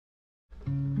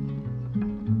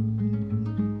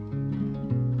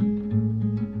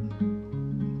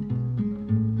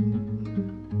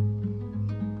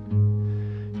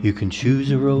You can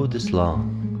choose a road that's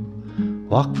long,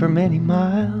 walk for many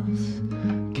miles,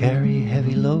 carry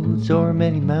heavy loads o'er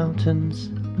many mountains.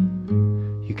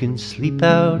 You can sleep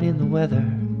out in the weather,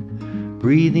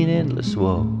 breathing endless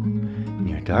woe. In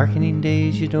your darkening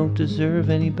days you don't deserve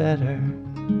any better.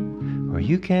 Or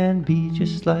you can be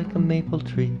just like a maple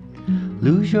tree,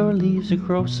 lose your leaves or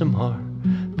grow some more,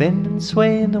 bend and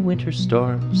sway in the winter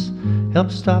storms, help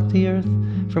stop the earth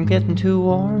from getting too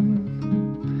warm.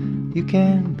 You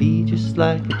can be just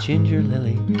like a ginger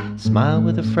lily, smile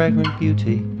with a fragrant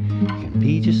beauty. You can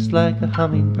be just like a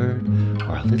hummingbird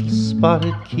or a little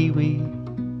spotted kiwi.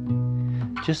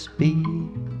 Just be.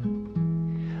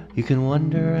 You can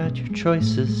wonder at your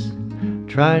choices,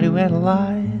 try to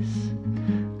analyze,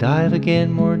 dive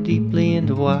again more deeply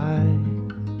into why.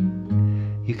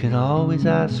 You can always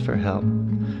ask for help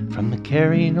from the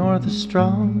caring or the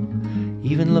strong,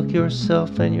 even look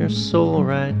yourself and your soul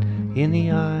right in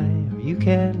the eye. Or you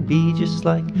can be just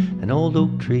like an old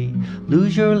oak tree,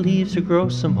 lose your leaves or grow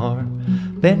some more,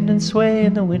 bend and sway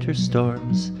in the winter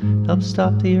storms, help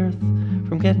stop the earth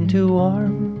from getting too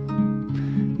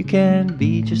warm. You can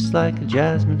be just like a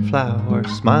jasmine flower,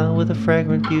 smile with a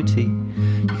fragrant beauty.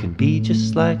 You can be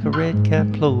just like a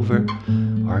red-capped plover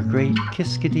or a great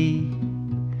kiskadee.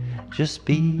 Just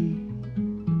be.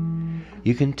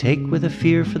 You can take with a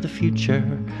fear for the future,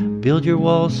 build your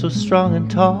walls so strong and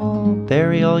tall,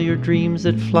 bury all your dreams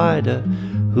that fly to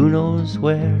who knows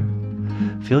where.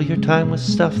 Fill your time with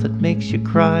stuff that makes you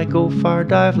cry, go far,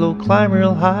 dive low, climb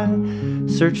real high,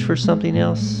 search for something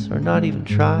else or not even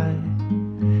try.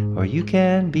 Or you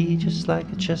can be just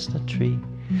like a chestnut tree,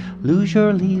 lose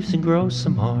your leaves and grow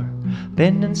some more,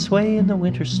 bend and sway in the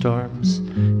winter storms,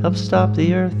 help stop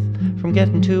the earth from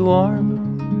getting too warm.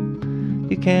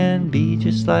 You can be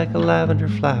just like a lavender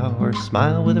flower,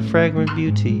 smile with a fragrant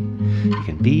beauty. You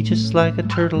can be just like a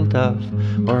turtle dove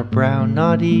or a brown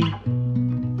noddy.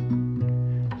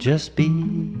 Just be.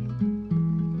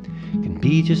 You can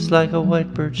be just like a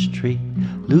white birch tree,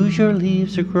 lose your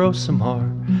leaves or grow some more,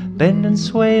 bend and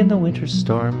sway in the winter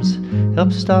storms,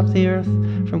 help stop the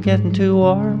earth from getting too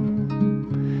warm.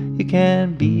 You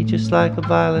can be just like a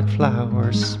violet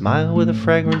flower, smile with a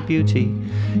fragrant beauty.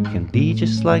 You can be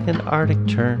just like an Arctic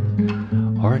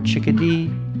tern or a chickadee.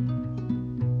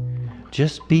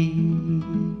 Just be.